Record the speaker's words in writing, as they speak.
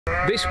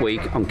This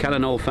week on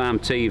Cannon Hall Farm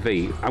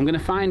TV, I'm going to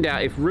find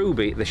out if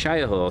Ruby, the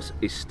Shire horse,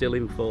 is still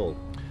in foal.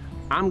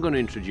 I'm going to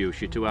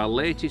introduce you to our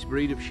latest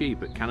breed of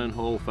sheep at Cannon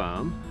Hall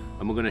Farm,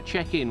 and we're going to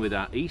check in with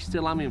our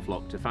Easter lambing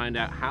flock to find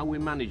out how we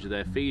manage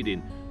their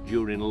feeding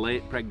during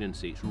late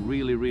pregnancy. It's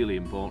really, really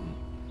important.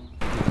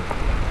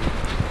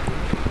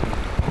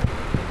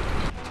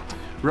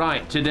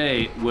 Right,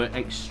 today we're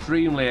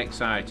extremely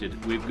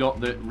excited. We've got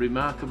the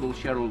remarkable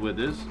Cheryl with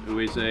us, who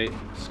is a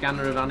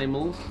scanner of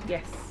animals.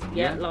 Yes,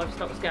 yeah,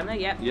 livestock scanner,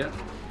 yeah. Yeah,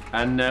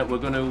 and we're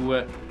going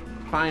to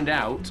find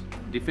out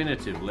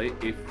definitively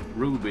if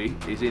Ruby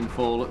is in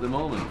foal at the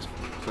moment.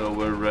 So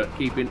we're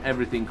keeping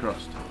everything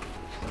crossed.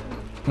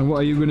 And what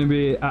are you going to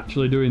be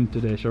actually doing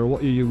today, Cheryl?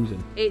 What are you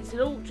using? It's an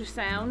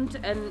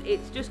ultrasound, and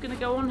it's just going to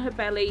go on her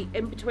belly,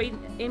 in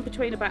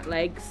between her back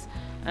legs.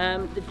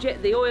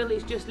 The oil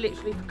is just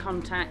literally for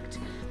contact,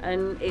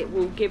 and it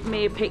will give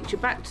me a picture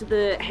back to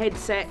the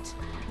headset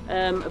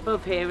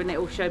above here, and it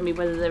will show me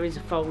whether there is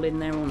a foal in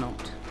there or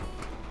not.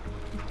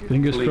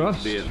 Fingers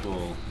crossed. Be a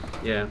foal.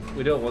 Yeah,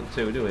 we don't want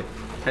to, do we?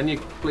 Can you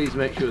please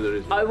make sure there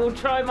is? I will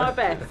try my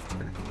best.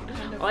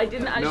 I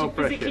didn't actually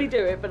physically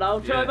do it, but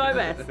I'll try my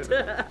best.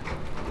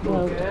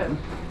 Well done.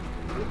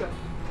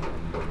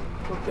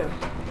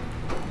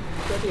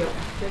 Steady up,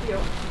 steady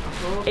up.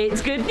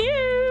 It's good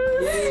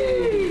news!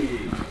 Yay.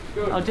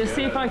 I'll just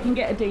see if I can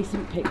get a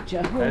decent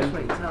picture.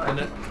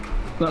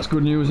 That's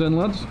good news then,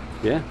 lads.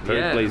 Yeah,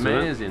 very pleased with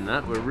amazing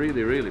that. We're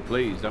really, really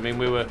pleased. I mean,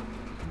 we were...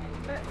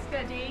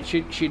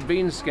 She'd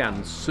been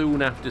scanned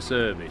soon after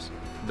service,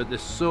 but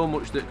there's so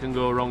much that can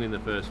go wrong in the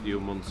first few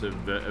months of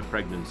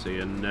pregnancy,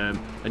 and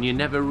you're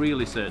never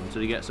really certain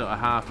until you get sort of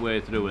halfway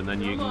through, and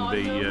then you can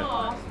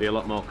be a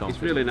lot more confident.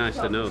 It's really nice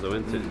to know, though,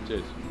 isn't it? It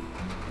is.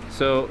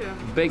 So,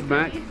 Big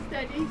Mac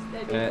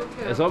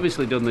has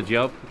obviously done the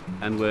job,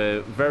 and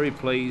we're very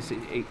pleased.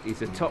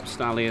 He's a top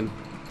stallion,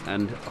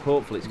 and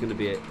hopefully it's going to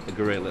be a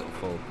great little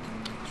foal.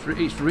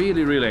 It's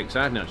really, really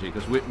exciting actually,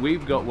 because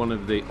we've got one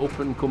of the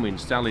up-and-coming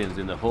stallions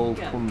in the whole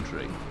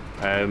country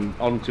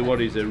onto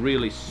what is a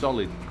really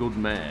solid, good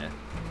mare,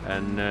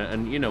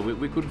 and you know,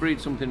 we could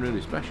breed something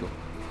really special.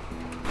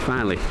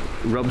 Finally,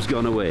 Rob's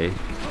gone away.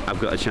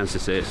 I've got a chance to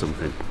say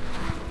something.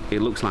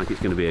 It looks like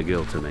it's going to be a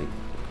girl to me,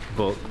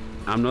 but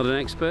I'm not an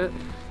expert.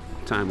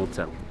 Time will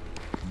tell.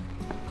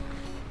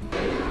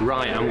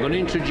 Right, I'm going to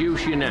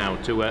introduce you now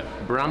to a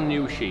brand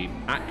new sheep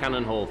at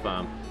Cannon Hall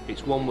Farm.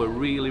 It's one we're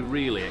really,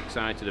 really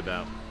excited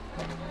about.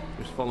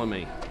 Just follow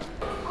me.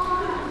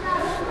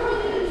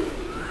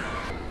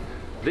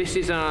 This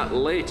is our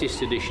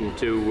latest addition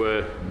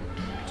to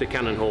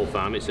Cannon Hall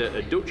Farm. It's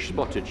a Dutch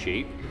spotted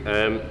sheep.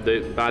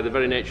 By the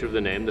very nature of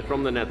the name, they're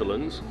from the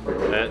Netherlands.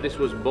 This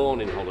was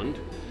born in Holland.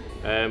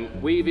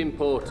 We've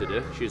imported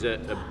her. She's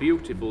a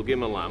beautiful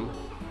gimmer lamb.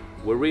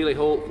 We're really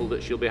hopeful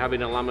that she'll be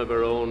having a lamb of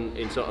her own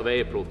in sort of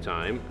April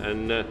time,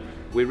 and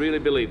we really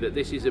believe that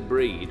this is a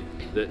breed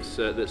that's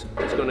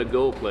going to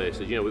go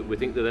places. You know, we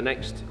think they're the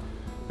next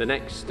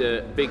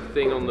big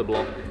thing on the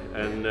block,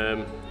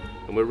 and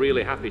we're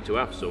really happy to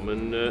have some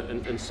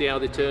and see how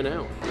they turn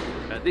out.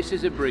 This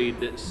is a breed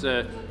that's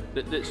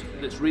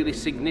really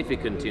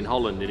significant in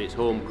Holland, in its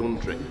home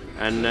country,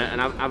 and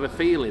I have a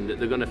feeling that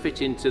they're going to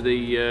fit into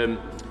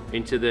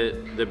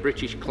the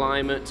British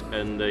climate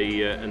and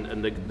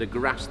the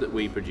grass that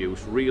we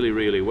produce really,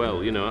 really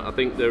well. You know, I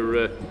think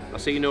I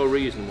see no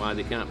reason why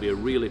they can't be a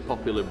really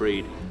popular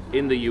breed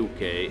in the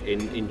UK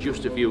in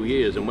just a few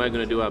years, and we're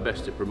going to do our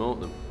best to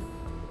promote them.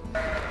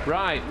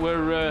 Right,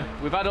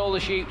 we've had all the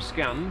sheep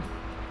scanned,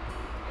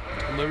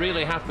 and we're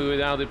really happy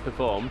with how they've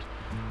performed.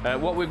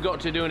 What we've got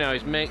to do now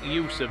is make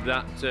use of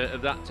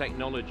that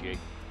technology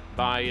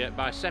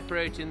by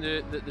separating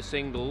the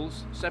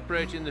singles,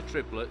 separating the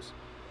triplets,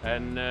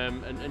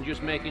 and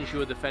just making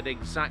sure they're fed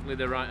exactly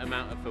the right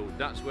amount of food.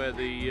 That's where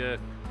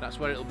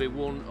it'll be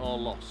won or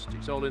lost.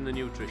 It's all in the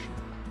nutrition.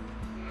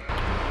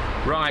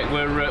 Right,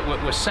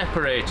 we're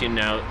separating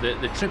now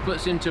the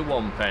triplets into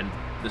one pen,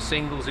 the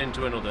singles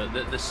into another.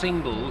 The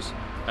singles,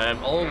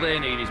 all they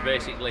need is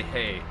basically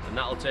hay, and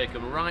that'll take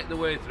them right the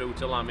way through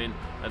to lambing,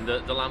 and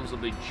the lambs will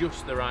be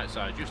just the right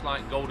size, just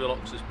like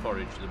Goldilocks'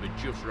 porridge. They'll be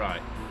just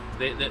right.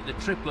 The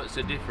triplets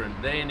are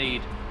different. They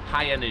need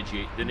high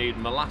energy. They need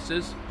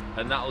molasses,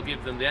 and that'll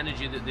give them the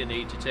energy that they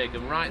need to take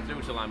them right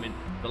through to lambing.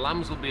 The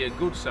lambs will be a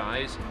good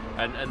size,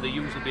 and the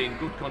ewes will be in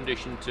good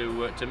condition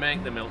to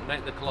make the milk,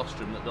 make the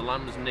colostrum that the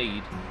lambs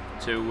need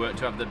to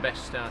have the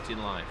best start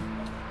in life.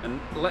 And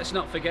let's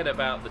not forget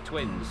about the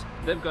twins.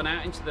 They've gone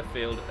out into the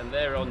field and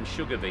they're on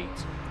sugar beet,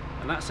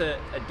 and that's a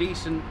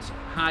decent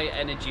high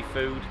energy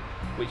food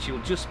which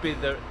will just be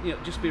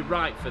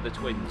right for the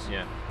twins.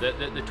 Yeah,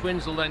 the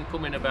twins will then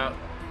come in about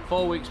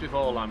 4 weeks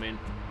before lambing.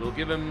 We'll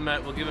give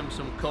them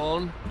some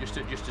corn just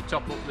to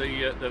top up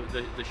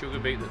the sugar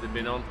beet that they've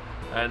been on,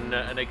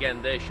 and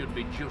again they should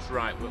be just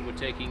right. We're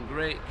taking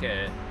great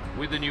care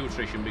with the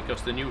nutrition,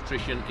 because the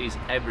nutrition is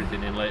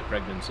everything in late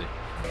pregnancy.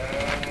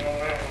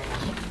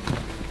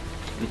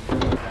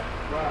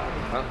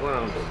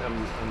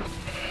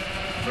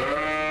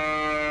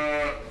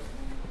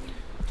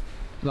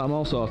 Is that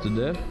all sorted,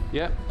 Dave?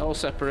 Yeah, all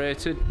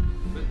separated.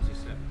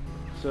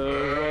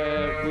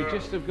 So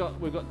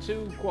we've got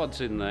 2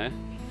 quads in there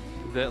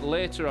that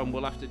later on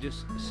we'll have to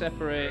just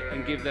separate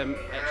and give them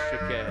extra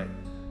care,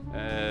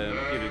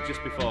 you know,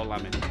 just before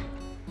lambing.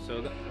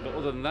 So, but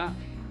other than that,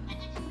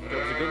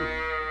 jobs are good.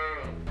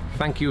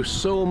 Thank you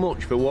so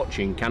much for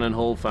watching Cannon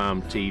Hall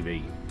Farm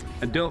TV.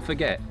 And don't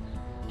forget,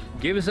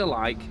 give us a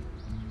like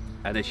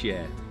and a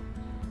share.